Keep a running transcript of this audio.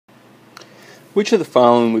Which of the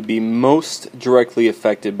following would be most directly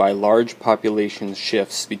affected by large population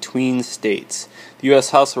shifts between states? The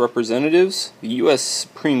U.S. House of Representatives, the U.S.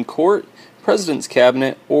 Supreme Court, President's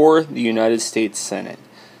Cabinet, or the United States Senate?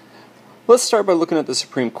 Let's start by looking at the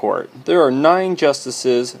Supreme Court. There are 9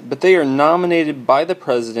 justices, but they are nominated by the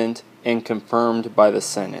President and confirmed by the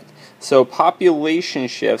Senate. So population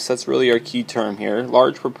shifts, that's really our key term here,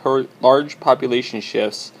 large population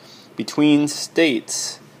shifts between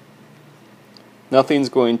states. Nothing's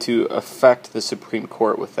going to affect the Supreme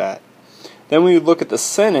Court with that. Then we look at the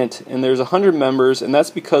Senate, and there's 100 members, and that's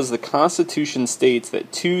because the Constitution states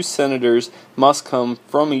that 2 senators must come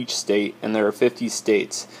from each state, and there are 50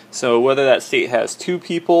 states. So whether that state has 2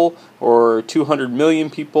 people, or 200 million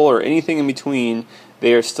people, or anything in between,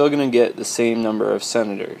 they are still going to get the same number of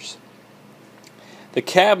senators. The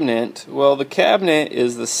Cabinet, well, the Cabinet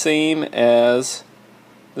is the same as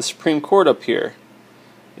the Supreme Court up here.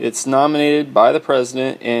 It's nominated by the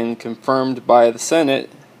President and confirmed by the Senate,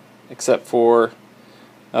 except for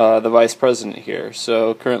the Vice President here.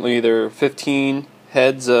 So currently there are 15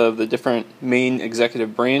 heads of the different main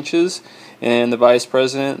executive branches and the Vice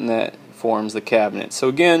President, and that forms the Cabinet. So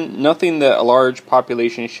again, nothing that a large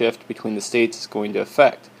population shift between the states is going to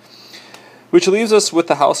affect. Which leaves us with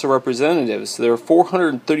the House of Representatives. There are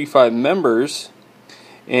 435 members,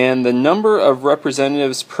 and the number of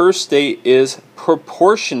representatives per state is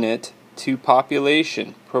proportionate to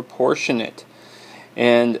population. Proportionate.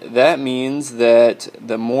 And that means that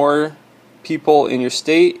the more people in your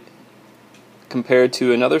state compared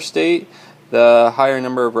to another state, the higher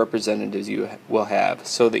number of representatives you will have.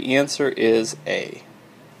 So the answer is A.